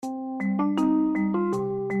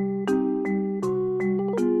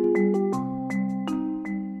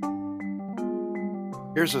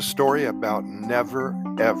Here's a story about never,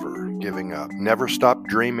 ever giving up. Never stop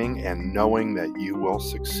dreaming and knowing that you will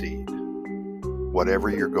succeed. Whatever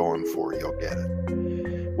you're going for, you'll get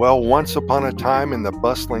it. Well, once upon a time in the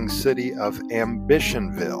bustling city of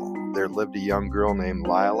Ambitionville, there lived a young girl named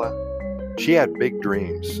Lila. She had big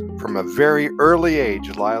dreams. From a very early age,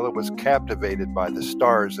 Lila was captivated by the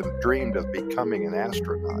stars and dreamed of becoming an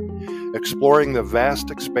astronaut, exploring the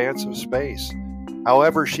vast expanse of space.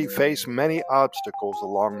 However, she faced many obstacles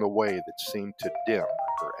along the way that seemed to dim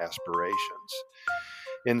her aspirations.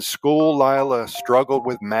 In school, Lila struggled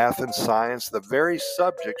with math and science, the very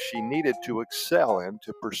subjects she needed to excel in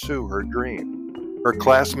to pursue her dream. Her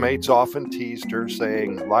classmates often teased her,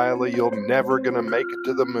 saying, "Lila, you're never going to make it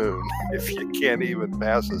to the moon if you can't even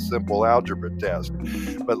pass a simple algebra test."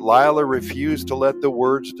 But Lila refused to let the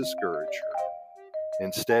words discourage her.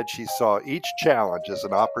 Instead, she saw each challenge as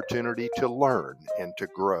an opportunity to learn and to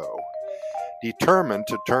grow. Determined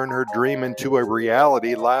to turn her dream into a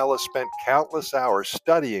reality, Lila spent countless hours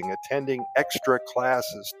studying, attending extra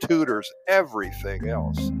classes, tutors, everything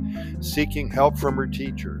else, seeking help from her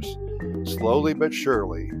teachers. Slowly but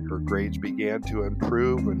surely, her grades began to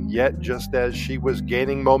improve, and yet just as she was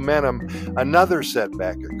gaining momentum, another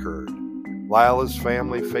setback occurred. Lila's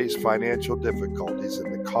family faced financial difficulties,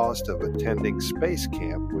 and the cost of attending space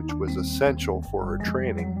camp, which was essential for her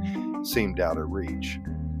training, seemed out of reach.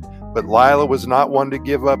 But Lila was not one to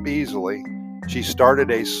give up easily. She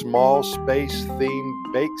started a small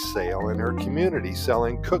space-themed bake sale in her community,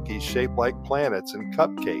 selling cookies shaped like planets and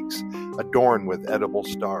cupcakes adorned with edible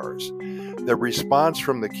stars. The response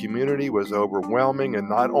from the community was overwhelming, and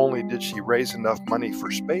not only did she raise enough money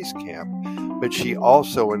for space camp, but she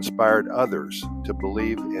also inspired others to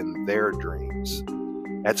believe in their dreams.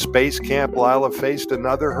 At space camp, Lila faced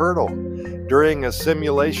another hurdle. During a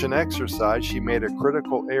simulation exercise, she made a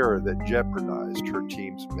critical error that jeopardized her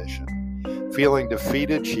team's mission. Feeling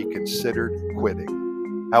defeated, she considered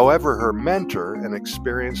quitting. However, her mentor, an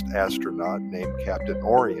experienced astronaut named Captain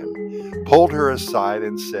Orion, pulled her aside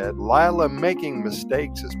and said, "Lila, making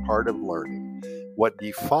mistakes is part of learning. What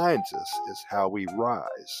defines us is how we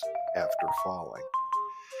rise after falling."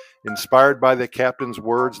 Inspired by the captain's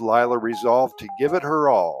words, Lila resolved to give it her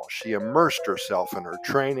all. She immersed herself in her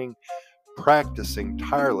training, practicing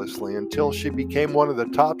tirelessly until she became one of the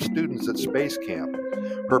top students at space camp.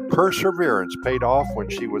 Her perseverance paid off when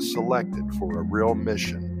she was selected for a real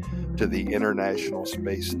mission to the International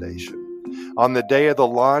Space Station. On the day of the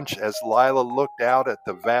launch, as Lila looked out at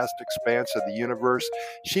the vast expanse of the universe,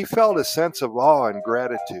 she felt a sense of awe and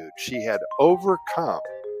gratitude. She had overcome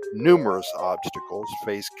numerous obstacles,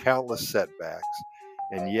 faced countless setbacks,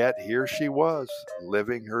 and yet here she was,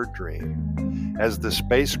 living her dream. As the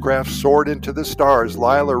spacecraft soared into the stars,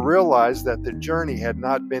 Lila realized that the journey had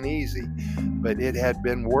not been easy, but it had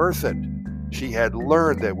been worth it. She had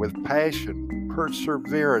learned that with passion,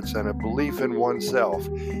 perseverance, and a belief in oneself,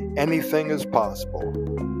 anything is possible.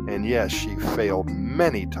 And yes, she failed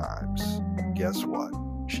many times. Guess what?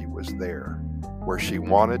 She was there, where she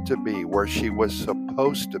wanted to be, where she was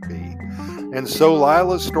supposed to be. And so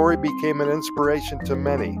Lila's story became an inspiration to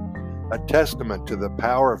many, a testament to the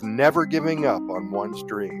power of never giving up on one's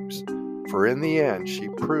dreams. For in the end, she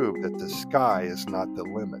proved that the sky is not the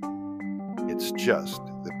limit. It's just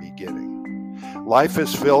the beginning. Life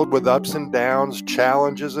is filled with ups and downs,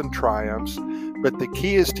 challenges and triumphs, but the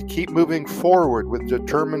key is to keep moving forward with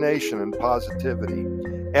determination and positivity.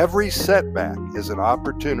 Every setback is an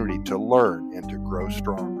opportunity to learn and to grow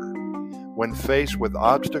stronger. When faced with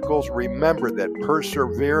obstacles, remember that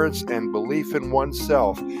perseverance and belief in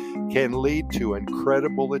oneself can lead to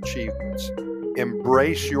incredible achievements.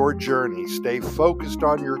 Embrace your journey, stay focused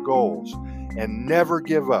on your goals, and never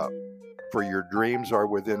give up, for your dreams are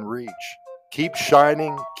within reach. Keep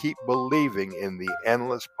shining, keep believing in the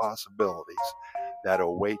endless possibilities that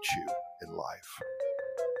await you in life.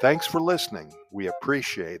 Thanks for listening. We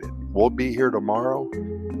appreciate it. We'll be here tomorrow.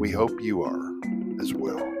 We hope you are as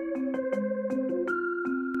well.